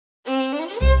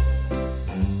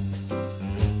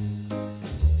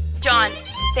John,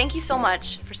 thank you so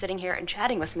much for sitting here and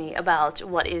chatting with me about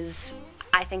what is,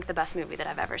 I think, the best movie that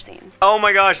I've ever seen. Oh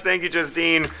my gosh, thank you,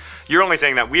 Justine. You're only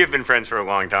saying that. We have been friends for a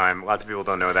long time. Lots of people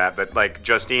don't know that, but like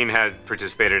Justine has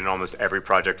participated in almost every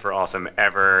project for Awesome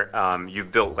ever.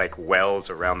 You've built like wells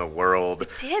around the world.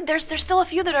 I did. There's still a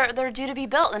few that are due to be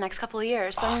built in the next couple of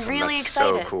years, so Awesome. I'm really That's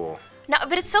excited. So cool. No,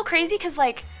 but it's so crazy because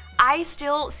like I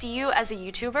still see you as a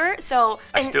YouTuber, so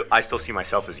I still see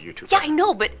myself as a YouTuber. Yeah, I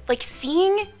know, but like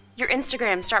seeing your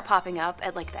Instagram start popping up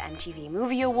at like the MTV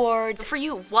Movie Awards. For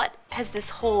you, what has this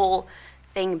whole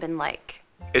thing been like?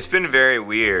 It's been very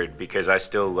weird because I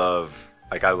still love,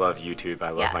 like I love YouTube. I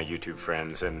love my YouTube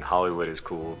friends, and Hollywood is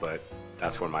cool, but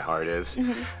that's where my heart is.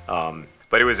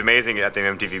 But it was amazing at the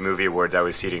MTV Movie Awards. I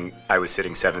was sitting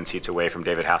 7 seats away from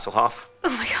David Hasselhoff. Oh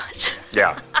my gosh.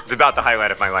 Yeah, it was about the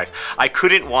highlight of my life. I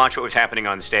couldn't watch what was happening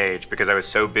on stage because I was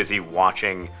so busy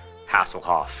watching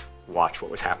Hasselhoff watch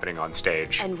what was happening on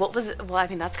stage. And what was, well, I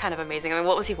mean, that's kind of amazing. I mean,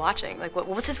 what was he watching? Like, what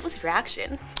was his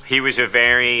reaction? He was a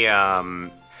very, I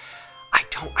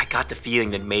got the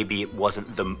feeling that maybe it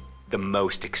wasn't the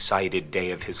most excited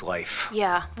day of his life.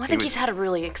 Yeah, well, I think he's had a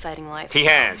really exciting life. He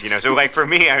has, you know, so like for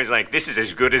me, I was like, this is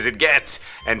as good as it gets.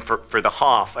 And for the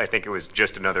Hoff, I think it was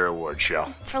just another award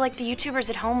show. For like the YouTubers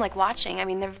at home, like watching, I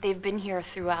mean, they've been here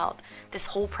throughout this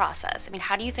whole process. I mean,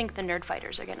 how do you think the nerd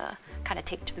fighters are gonna kind of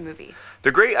take to the movie?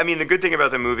 The good thing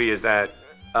about the movie is that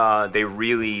they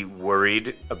really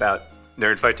worried about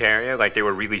Nerdfighteria. Like they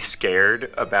were really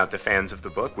scared about the fans of the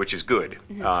book, which is good,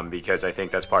 because I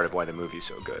think that's part of why the movie's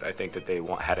so good. I think that they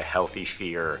had a healthy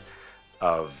fear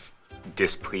of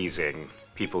displeasing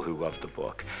people who loved the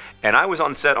book. And I was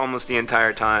on set almost the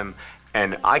entire time,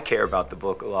 and I care about the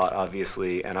book a lot,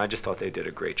 obviously, and I just thought they did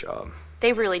a great job.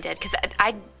 They really did, because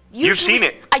You've seen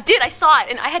it. I did, I saw it,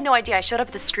 and I had no idea. I showed up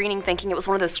at the screening thinking it was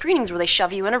one of those screenings where they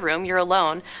shove you in a room, you're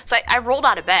alone. So I rolled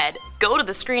out of bed, go to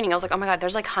the screening, I was like, oh my god,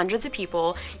 there's like hundreds of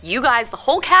people. You guys, the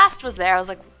whole cast was there. I was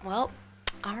like, well,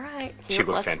 all right. She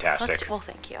looked fantastic. Well,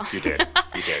 thank you. You did,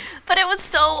 you did. But it was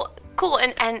so cool,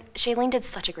 and Shailene did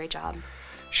such a great job.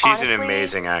 She's honestly, an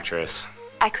amazing actress.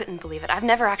 I couldn't believe it. I've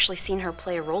never actually seen her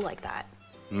play a role like that.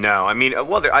 No, I mean,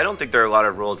 well, I don't think there are a lot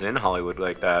of roles in Hollywood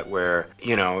like that where,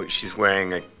 you know, she's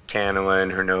wearing a cannula in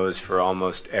her nose for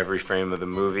almost every frame of the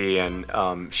movie, and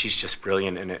she's just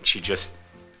brilliant in it. She just,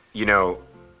 you know,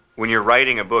 when you're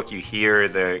writing a book, you hear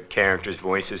the characters'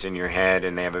 voices in your head,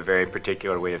 and they have a very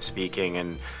particular way of speaking,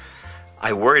 and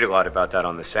I worried a lot about that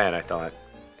on the set. I thought,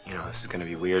 you know, this is going to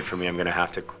be weird for me. I'm going to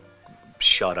have to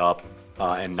shut up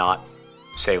and not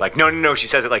say like, no, she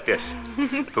says it like this.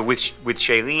 But with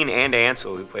Shailene and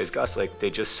Ansel, who plays Gus, like they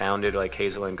just sounded like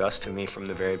Hazel and Gus to me from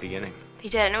the very beginning. They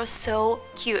did, and it was so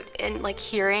cute. And like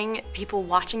hearing people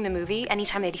watching the movie,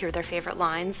 anytime they'd hear their favorite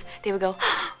lines, they would go,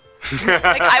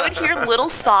 like I would hear little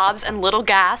sobs and little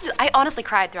gasps. I honestly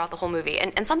cried throughout the whole movie.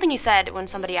 And something you said when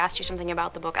somebody asked you something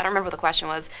about the book, I don't remember what the question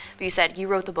was, but you said you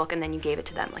wrote the book and then you gave it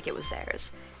to them like it was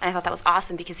theirs. And I thought that was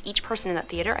awesome because each person in that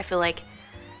theater, I feel like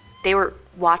they were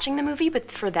watching the movie,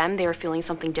 but for them, they were feeling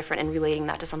something different and relating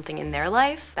that to something in their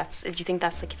life. Do you think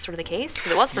that's like sort of the case?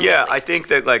 Because it was for me. Yeah, I think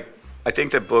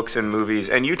that books and movies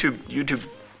and YouTube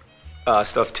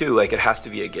stuff too, like it has to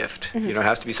be a gift. You know, it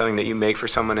has to be something that you make for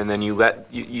someone, and then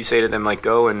you say to them like,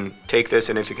 go and take this,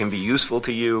 and if it can be useful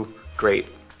to you, great.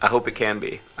 I hope it can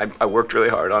be. I worked really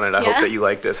hard on it. I hope that you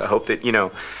like this. I hope that, you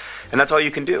know, and that's all you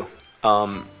can do.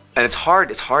 And it's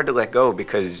hard to let go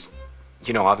because,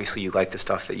 you know, obviously you like the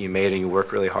stuff that you made and you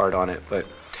work really hard on it, but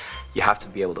you have to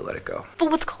be able to let it go.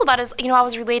 But what's cool about it is, you know, I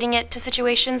was relating it to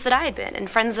situations that I had been and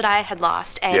friends that I had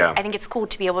lost, and I think it's cool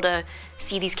to be able to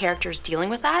see these characters dealing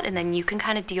with that, and then you can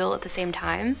kind of deal at the same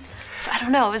time. So I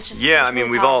don't know, it was just I mean,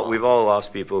 we've all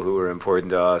lost people who were important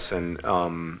to us, and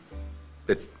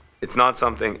it's not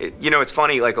something, you know, it's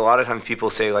funny, like a lot of times people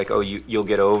say like, oh, you'll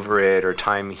get over it, or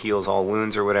time heals all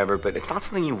wounds or whatever, but it's not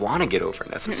something you want to get over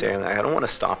necessarily. I don't want to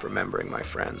stop remembering my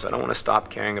friends. I don't want to stop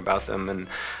caring about them, and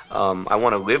I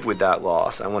want to live with that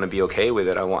loss. I want to be okay with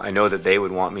it. I know that they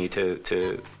would want me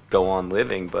to go on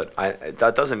living, but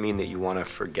that doesn't mean that you want to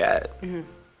forget.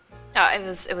 Oh,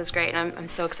 it was great, and I'm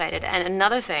so excited. And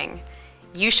another thing,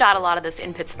 you shot a lot of this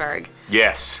in Pittsburgh.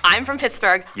 Yes. I'm from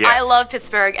Pittsburgh. Yes. I love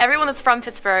Pittsburgh. Everyone that's from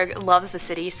Pittsburgh loves the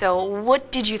city. So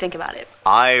what did you think about it?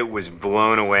 I was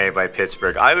blown away by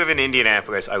Pittsburgh. I live in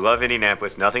Indianapolis. I love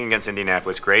Indianapolis. Nothing against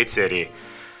Indianapolis. Great city.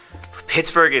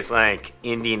 Pittsburgh is like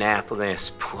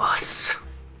Indianapolis plus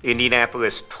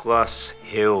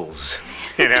hills.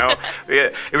 you know? Yeah,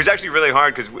 it was actually really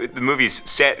hard because the movie's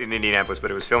set in Indianapolis,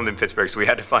 but it was filmed in Pittsburgh, so we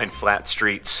had to find flat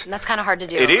streets. And that's kind of hard to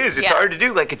do. It is. It's hard to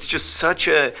do. Like, it's just such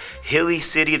a hilly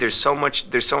city. There's so much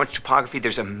topography.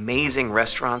 There's amazing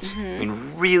restaurants. I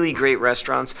mean, really great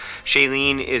restaurants.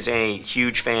 Shailene is a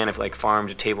huge fan of like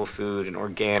farm-to-table food and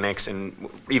organics and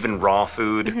even raw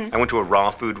food. I went to a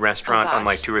raw food restaurant on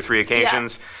like 2 or 3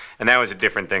 occasions, and that was a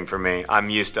different thing for me. I'm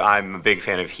a big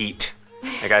fan of heat.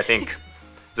 Like, I think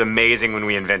it's amazing when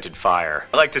we invented fire.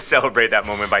 I like to celebrate that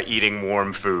moment by eating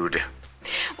warm food.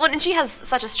 Well, and she has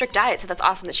such a strict diet, so that's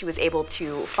awesome that she was able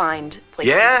to find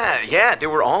places. Yeah, there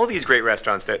were all these great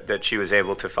restaurants that she was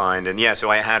able to find, and yeah, so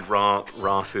I had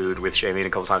raw food with Shailene a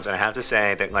couple times, and I have to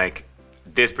say that like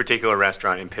this particular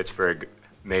restaurant in Pittsburgh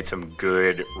made some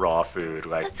good raw food,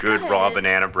 like That's good good. raw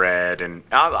banana bread, and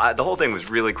the whole thing was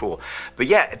really cool. But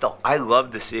yeah, I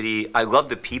loved the city. I loved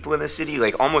the people in the city.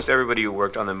 Like almost everybody who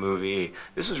worked on the movie,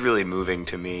 this was really moving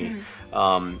to me.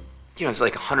 You know, it's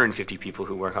like 150 people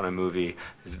who work on a movie.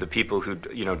 There's the people who,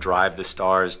 you know, drive the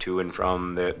stars to and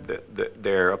from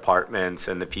their apartments,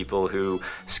 and the people who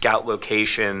scout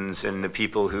locations, and the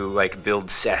people who like build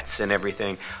sets and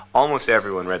everything. Almost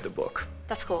everyone read the book.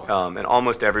 That's cool. And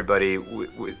almost everybody,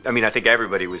 I mean, I think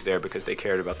everybody was there because they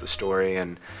cared about the story,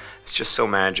 and it's just so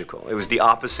magical. It was the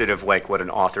opposite of like what an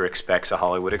author expects a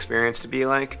Hollywood experience to be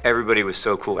like. Everybody was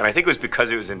so cool, and I think it was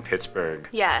because it was in Pittsburgh.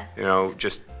 Yeah. You know,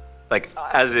 just like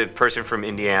as a person from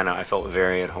Indiana, I felt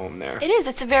very at home there. It is.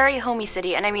 It's a very homey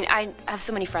city, and I mean, I have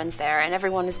so many friends there, and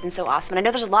everyone has been so awesome. And I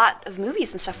know there's a lot of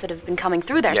movies and stuff that have been coming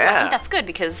through there, so I think that's good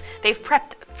because they've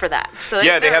prepped for that. So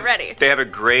they're ready. They have a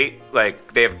great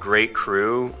great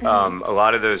crew. A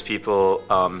lot of those people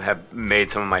have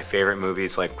made some of my favorite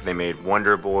movies. Like they made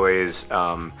Wonder Boys.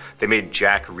 They made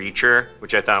Jack Reacher,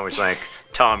 which I thought was like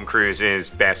Tom Cruise's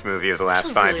best movie of the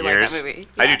last 5 really years. like that movie.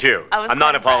 I do too. I'm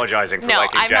not apologizing for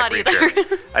liking Jack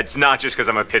Reacher. It's not just because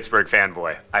I'm a Pittsburgh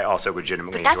fanboy. I also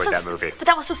legitimately enjoyed that movie. But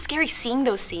that was so scary seeing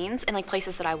those scenes in like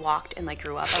places that I walked and like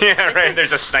grew up. Yeah, right.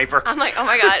 There's a sniper. I'm like, oh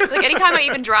my god. Like anytime I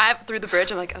even drive through the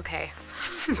bridge, I'm like, okay.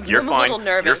 You're I'm fine. a little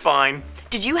nervous. You're fine.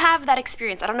 Did you have that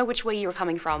experience? I don't know which way you were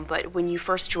coming from, but when you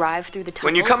first drive through the tunnels.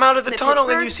 When you come out of the tunnel and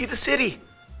Pittsburgh, you see the city.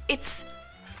 It's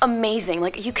amazing.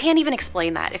 Like you can't even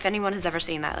explain that. If anyone has ever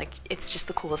seen that, like it's just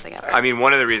the coolest thing ever. I mean,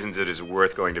 one of the reasons it is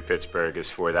worth going to Pittsburgh is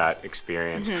for that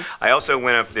experience. I also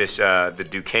went up this the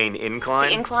Duquesne Incline.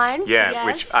 The incline? Yeah, Yes.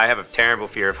 which I have a terrible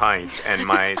fear of heights, and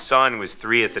my son was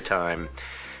 3 at the time.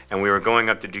 And we were going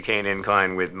up the Duquesne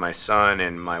Incline with my son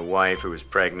and my wife, who was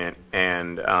pregnant.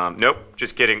 And nope,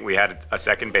 just kidding. We had a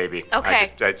second baby.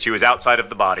 Okay. She was outside of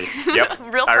the body. Yep.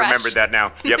 Real I fresh. remembered that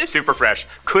now. Yep, super fresh.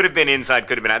 Could have been inside,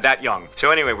 could have been out, that young.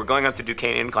 So anyway, we're going up the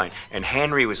Duquesne Incline. And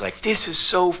Henry was like, this is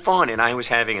so fun. And I was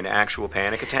having an actual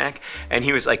panic attack. And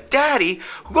he was like, Daddy,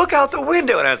 look out the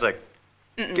window. And I was like,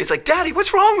 he's like, Daddy,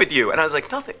 what's wrong with you? And I was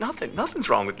like, nothing's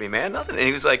wrong with me, man, nothing. And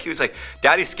he was like,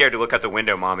 Daddy's scared to look out the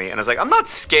window, Mommy. And I was like, I'm not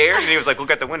scared. And he was like,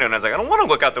 look out the window. And I was like, I don't want to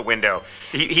look out the window.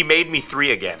 He made me 3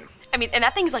 again. I mean, and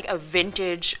that thing's like a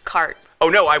vintage cart. Oh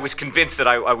no, I was convinced that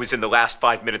I was in the last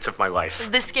 5 minutes of my life.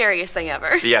 The scariest thing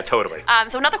ever. Yeah, totally.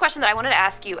 So another question that I wanted to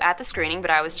ask you at the screening, but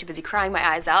I was too busy crying my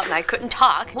eyes out and I couldn't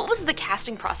talk. What was the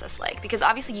casting process like? Because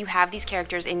obviously you have these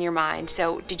characters in your mind.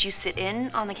 So did you sit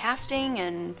in on the casting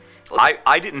and?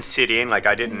 I didn't sit in, like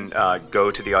I didn't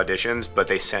go to the auditions, but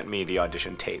they sent me the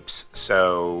audition tapes.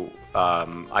 So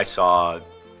I saw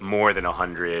more than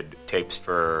 100 tapes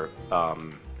for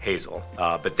Hazel.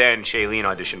 But then Shailene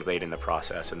auditioned late in the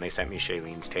process, and they sent me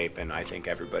Shailene's tape, and I think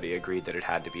everybody agreed that it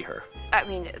had to be her. I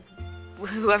mean,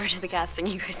 whoever did the casting,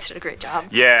 you guys did a great job.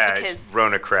 Yeah, it's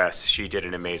Rona Kress. She did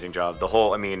an amazing job.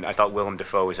 I thought Willem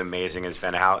Dafoe was amazing as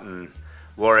Van Houten.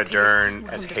 Laura Dern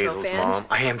as Hazel's mom.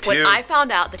 I am too. When I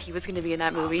found out that he was going to be in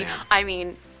that movie, I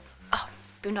mean,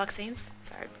 Boondock Saints?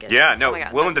 Sorry. Yeah, no, oh my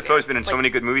God, Willem Dafoe's been in so many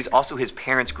good movies. Also, his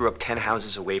parents grew up 10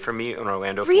 houses away from me in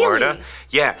Orlando, Florida.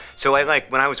 Yeah, so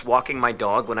when I was walking my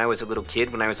dog when I was a little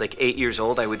kid, when I was like 8 years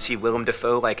old, I would see Willem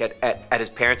Dafoe like at his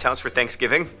parents' house for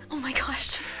Thanksgiving. Oh my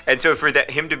gosh. And so for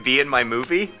him to be in my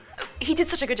movie, he did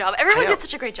such a good job. Everyone did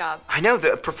such a great job. I know,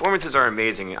 the performances are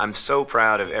amazing. I'm so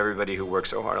proud of everybody who worked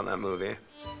so hard on that movie.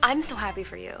 I'm so happy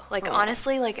for you. Like,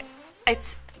 honestly, like, I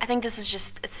think this is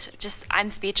just,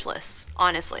 I'm speechless,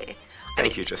 honestly.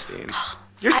 Thank you, Justine.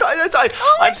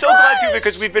 I'm so glad too,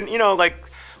 because we've been,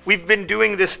 we've been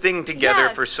doing this thing together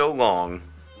for so long.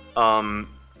 And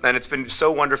it's been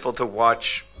so wonderful to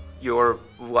watch your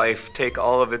life take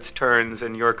all of its turns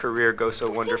and your career go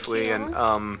so wonderfully.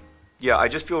 And yeah, I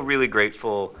just feel really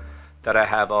grateful that I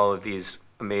have all of these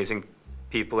amazing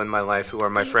people in my life who are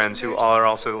my friends who YouTubers. are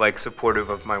also like supportive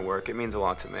of my work. It means a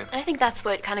lot to me. And I think that's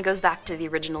what kind of goes back to the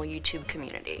original YouTube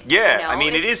community. Yeah, you know? I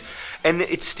mean it is, and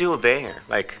it's still there.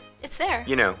 Like, it's there.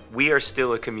 you know, we are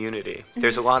still a community.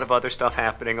 There's a lot of other stuff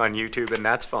happening on YouTube, and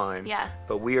that's fine. Yeah.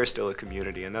 But we are still a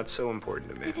community, and that's so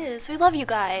important to me. It is. We love you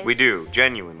guys. We do,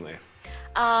 genuinely.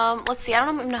 Let's see. I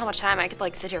don't even know how much time. I could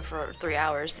like sit here for 3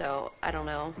 hours, so I don't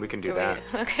know. We can do that.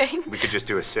 Okay. We could just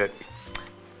do a sit.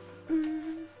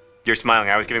 You're smiling.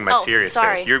 I was giving my serious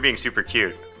sorry. face. You're being super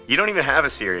cute. You don't even have a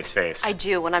serious face. I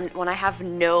do. When I have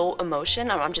no emotion,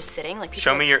 I'm just sitting. Like people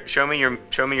Show me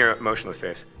your emotionless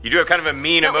face. You do have kind of a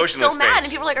mean no, emotionless it's so mad, face.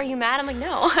 and people are like, "Are you mad?" I'm like,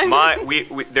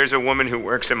 "No." There's a woman who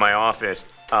works in my office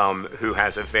who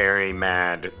has a very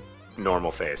mad,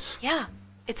 normal face. Yeah,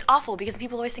 it's awful because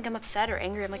people always think I'm upset or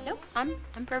angry. I'm like, nope, I'm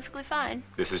perfectly fine.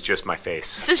 This is just my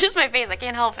face. This is just my face. I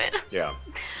can't help it. Yeah.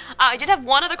 I did have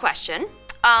one other question.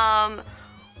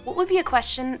 What would be a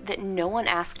question that no one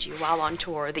asked you while on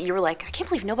tour that you were like, I can't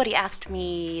believe nobody asked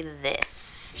me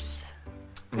this?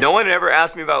 No one ever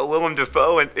asked me about Willem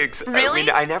Dafoe, and Really? I mean,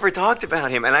 I never talked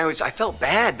about him, and I felt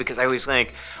bad because I was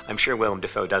like, I'm sure Willem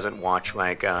Dafoe doesn't watch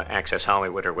like Access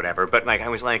Hollywood or whatever, but like I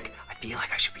was like, I feel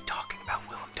like I should be talking about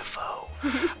Willem Dafoe.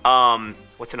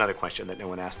 What's another question that no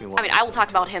one asked me? I mean, I will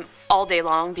talk about him all day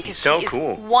long because He's so he is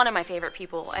cool. one of my favorite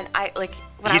people, and I like.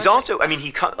 When He's I was also, I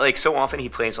mean, like so often he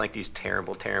plays like these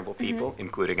terrible people,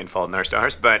 including in Fault in Our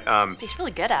Stars. But he's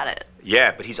really good at it.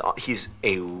 yeah, but he's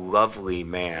a lovely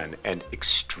man and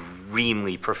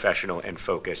extremely professional and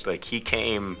focused. Like he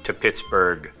came to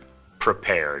Pittsburgh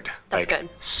prepared, That's like good.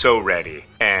 so ready,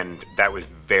 and that was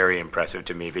very impressive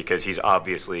to me because he's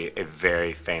obviously a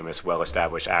very famous,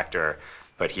 well-established actor,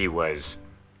 but he was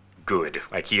good.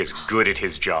 Like he is good at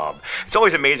his job. It's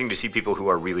always amazing to see people who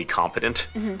are really competent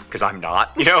because I'm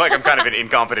not. You know, like I'm kind of an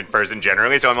incompetent person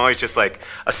generally, so I'm always just like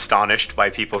astonished by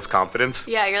people's competence.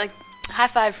 Yeah, you're like, high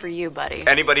five for you, buddy.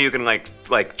 Anybody who can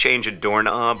like change a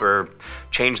doorknob or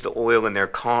change the oil in their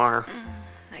car.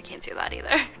 I can't do that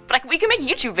either. But we can make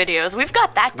YouTube videos. We've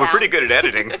got that down. We're pretty good at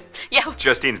editing. Yeah.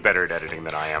 Justine's better at editing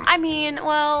than I am. I mean,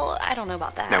 well, I don't know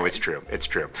about that. No, it's true. It's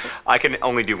true. I can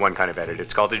only do one kind of edit.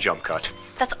 It's called a jump cut.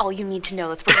 That's all you need to know.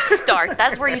 That's where you start.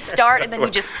 That's where you start, and then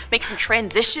you just make some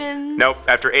transitions. Nope.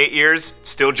 After 8 years,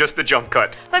 still just the jump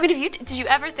cut. But I mean, did you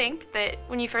ever think that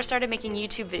when you first started making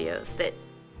YouTube videos that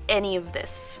any of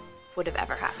this would have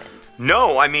ever happened?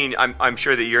 No, I mean, I'm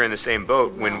sure that you're in the same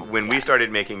boat. When we yeah. started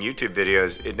making YouTube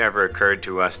videos, it never occurred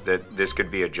to us that this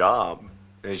could be a job.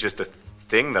 It was just a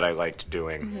thing that I liked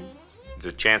doing. It's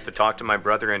a chance to talk to my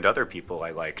brother and other people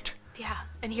I liked. Yeah,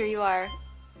 and here you are.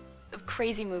 A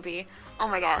crazy movie. Oh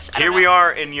my gosh. I Here don't we know.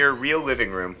 are in your real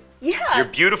living room. Yeah. Your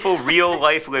beautiful real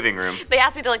life living room. They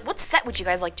asked me, they're like, what set would you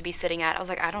guys like to be sitting at? I was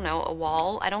like, I don't know, a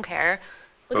wall? I don't care.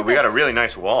 Look But at we got a this. really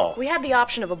nice wall. We had the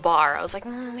option of a bar. I was like,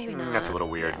 maybe not. That's a little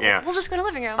weird. Yeah. We'll just go to the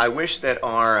living room. I wish that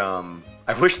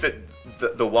I wish that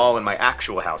the wall in my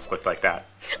actual house looked like that.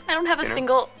 I don't have a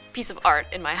single piece of art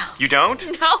in my house. You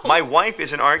don't? No. My wife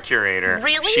is an art curator.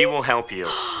 Really? She will help you.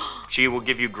 She will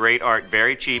give you great art,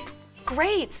 very cheap.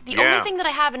 Great. The Yeah. only thing that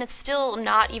I have, and it's still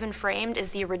not even framed,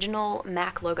 is the original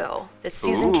Mac logo that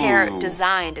Susan Kerr Ooh.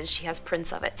 designed, and she has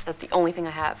prints of it. So that's the only thing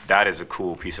I have. That is a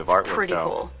cool piece of artwork, pretty though.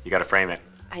 cool. You gotta frame it.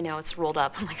 I know, it's rolled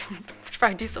up. I'm like, try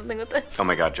and do something with this. Oh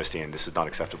my God, Justine, this is not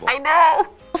acceptable. I know.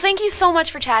 Well, thank you so much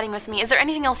for chatting with me. Is there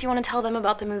anything else you want to tell them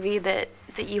about the movie that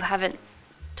you haven't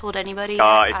told anybody?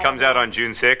 It comes out on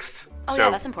June 6th. Oh, so yeah,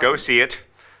 that's important. go see it.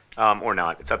 Or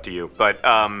not, it's up to you. But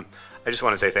I just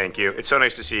want to say thank you. It's so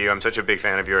nice to see you. I'm such a big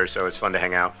fan of yours, so it's fun to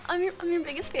hang out. I'm your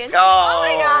biggest fan. Oh.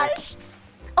 My gosh.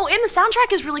 Oh, and the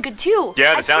soundtrack is really good too.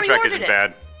 Yeah, I the soundtrack pre-ordered isn't it.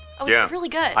 bad. Oh, yeah. it's really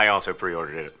good. I also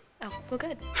pre-ordered it. Oh, well,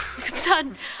 good. It's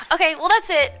done. Okay, well, that's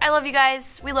it. I love you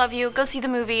guys. We love you. Go see the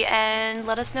movie and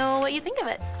let us know what you think of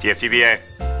it.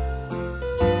 TFTBA.